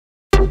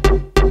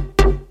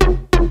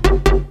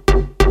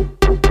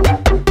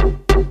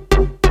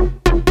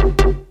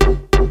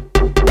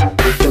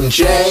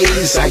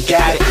J's, I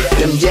got it.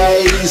 Them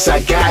yays, I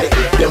got it.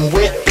 Them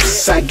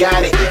whips, I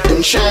got it.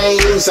 Them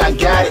chains, I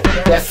got it.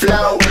 That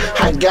flow,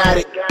 I got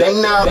it. They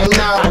know,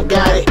 I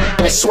got it.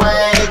 That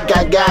swag,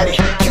 I got it.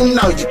 You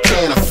know you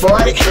can't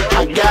afford it.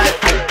 I got it,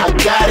 I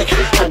got it,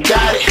 I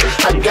got it,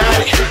 I got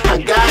it, I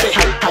got it,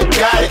 I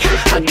got it,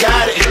 I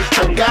got it,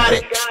 I got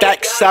it.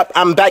 Stacks up,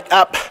 I'm back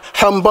up.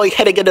 Homeboy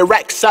had to get the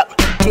racks up.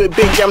 Do it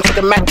big, yeah, I'm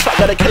taking max up.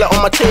 Got a killer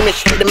on my team and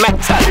she the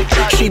max up.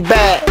 She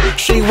bad,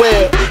 she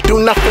will do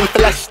nothing for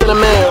less than a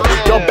meal.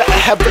 Y'all better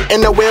have it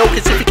in the wheel,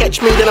 cause if you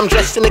catch me, then I'm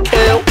dressed in a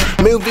kill.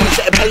 Movies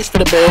that pays for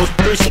the bills.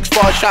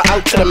 365 shout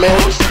out to the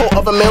mills. Quarter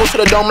of a mil to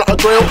the dome like a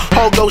grill.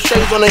 All gold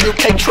shades on the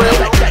UK trail.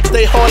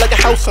 Stay hard like a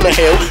house on a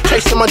hill.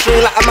 Chasing my dream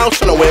like a mouse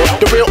on a wheel.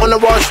 The real on the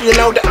raw, so you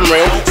know that I'm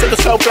real. Sick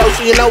of so close,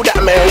 so you know that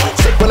I'm ill.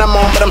 Sick when I'm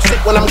on, but I'm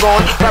sick when I'm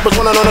gone. Rappers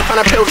wanna know the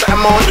kind of pills that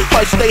I'm on.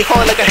 I stay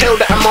hard like a hill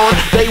that I'm on.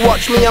 They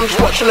watch me, I'm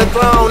just watching the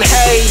throne.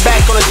 Hey,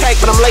 back on attack,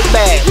 but I'm laid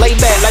back. Lay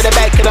back, like the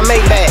back of the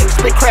Maybach.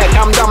 Spit crack,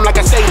 I'm dumb like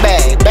I say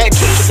bag. Bad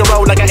chicks, you can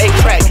roll like an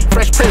 8-track.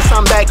 Fresh Prince,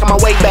 I'm back on my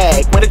way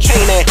back. With a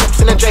chain at, hoops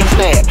and a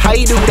J-snap. How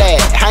you do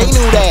that? How you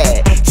knew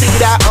that?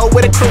 T.O.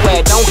 with a crew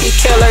at. Don't he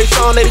kill every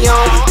song that he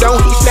on?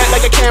 Don't he snap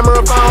like a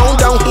camera phone?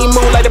 Don't he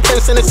move like the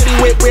Prince in the city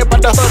whip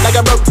out the hood like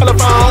a broke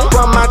telephone?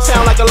 Run my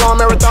town like a long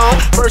marathon.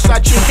 First I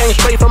cheat, came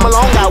straight from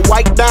Malone. Got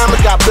white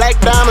diamonds, got black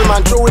diamonds.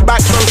 My jewelry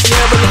box from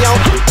Sierra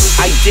Leone.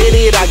 I did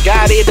it, I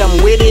got it,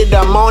 I'm with it,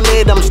 I'm on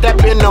it. I'm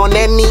stepping on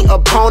any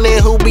opponent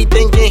who be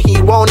thinking he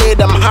want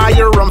it. I'm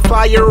higher, I'm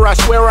fire. I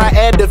swear I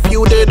add the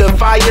fuel to the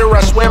fire.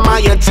 I swear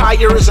my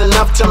attire is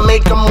enough to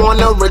make them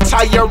wanna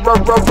retire.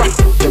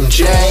 Them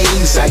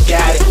J's, I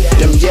got it.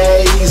 Them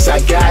yays, I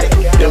got it.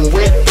 Them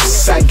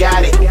whips, I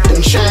got it.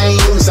 Them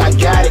chains, I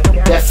got it.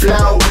 That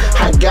flow,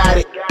 I got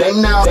it. They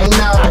know,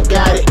 I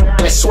got it.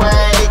 That swag,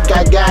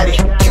 I got it.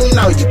 You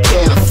know you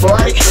can't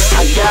afford it.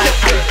 I got it,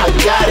 I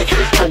got it,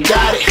 I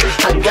got it,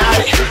 I got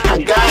it, I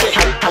got it,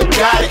 I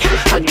got it,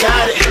 I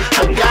got it,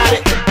 I got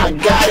it, I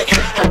got it,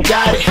 I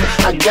got it,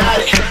 I got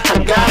it,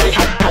 I got it,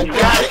 I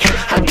got it,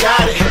 I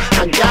got it,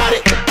 I got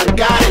it, I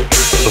got it.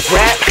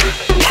 Rap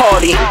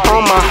party,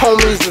 all my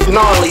homies is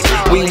gnarly.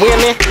 We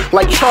winning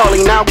like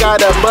Charlie, now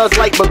got a buzz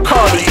like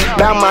Bacardi.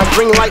 Bout my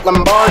green like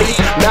Lombardi,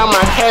 bout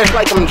my cash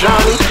like I'm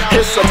Johnny.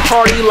 It's a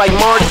party like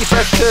Marty,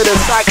 fresh to the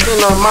socks in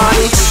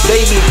Armani.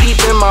 They be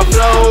peeping my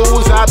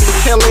flows, I be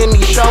killing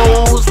these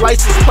shows.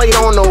 License plate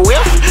on the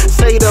whip,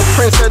 say the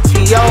Prince of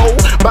T.O.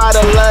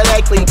 Bottle of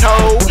that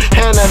cold,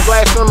 and a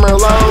glass of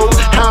Merlot.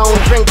 I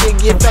don't drink to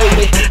get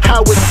faded,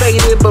 I was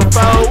faded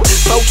before.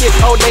 Focus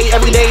all day,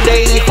 every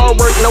day, hard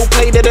work, no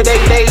play to the day.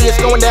 It's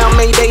going down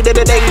Mayday to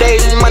the day.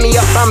 Money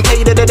up, I'm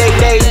paid to the day.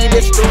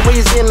 It's the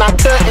reason I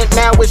couldn't,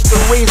 now it's the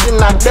reason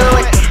I do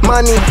it.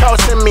 Money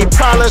costing me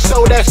problems,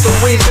 so that's the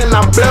reason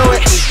I blew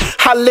it.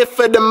 I live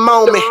for the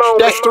moment,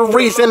 that's the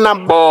reason I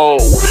ball.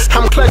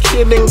 I'm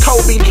clutchier than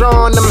Kobe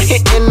drawn, I'm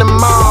hitting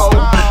them all.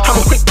 I'm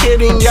quicker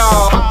than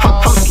y'all,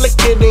 I'm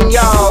slicker than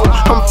y'all.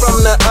 I'm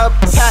from the up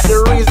top,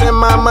 the reason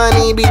my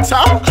money be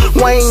tall.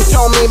 Wayne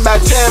told me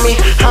about Tammy,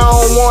 I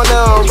don't want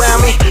her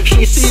around me.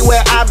 She see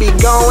where I be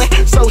going,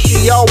 so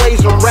she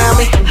always around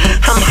me.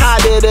 I'm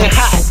hotter than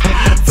hot,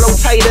 flow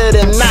tighter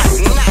than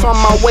knots. On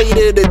my way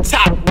to the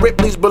top,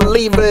 Ripley's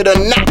believe it or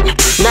not.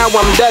 Now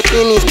I'm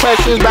ducking these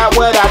questions about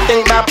what I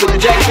think about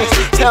projections.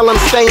 Tell them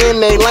stay in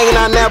they lane,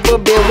 I never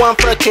been one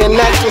for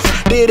connections.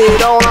 Did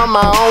it all on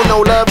my own, no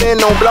loving,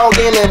 no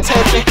blogging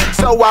attention.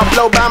 So I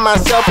blow by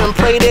myself and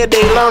pray that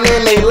they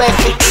learning they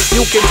lesson.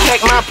 You can check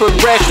my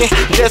progression,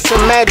 just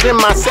imagine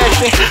my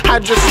session.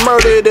 I just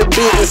murdered a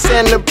beat and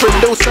send the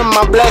producer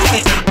my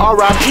blessing.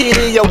 R.I.P.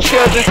 to your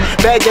children,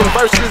 bagging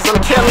verses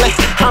I'm killing.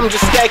 I'm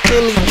just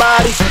stacking these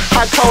bodies,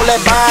 I call that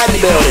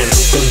bodybuilding.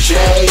 Them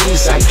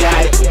J's, I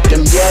got it.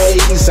 Them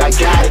yays, I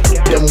got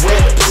it. Them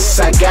whips,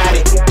 I got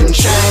it. Them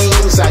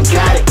chains, I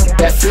got it.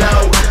 That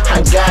flow,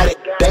 I got it.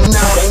 They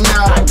know,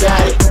 I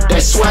got it.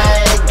 That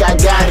swag, I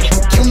got it.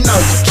 You know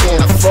you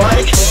can't afford it.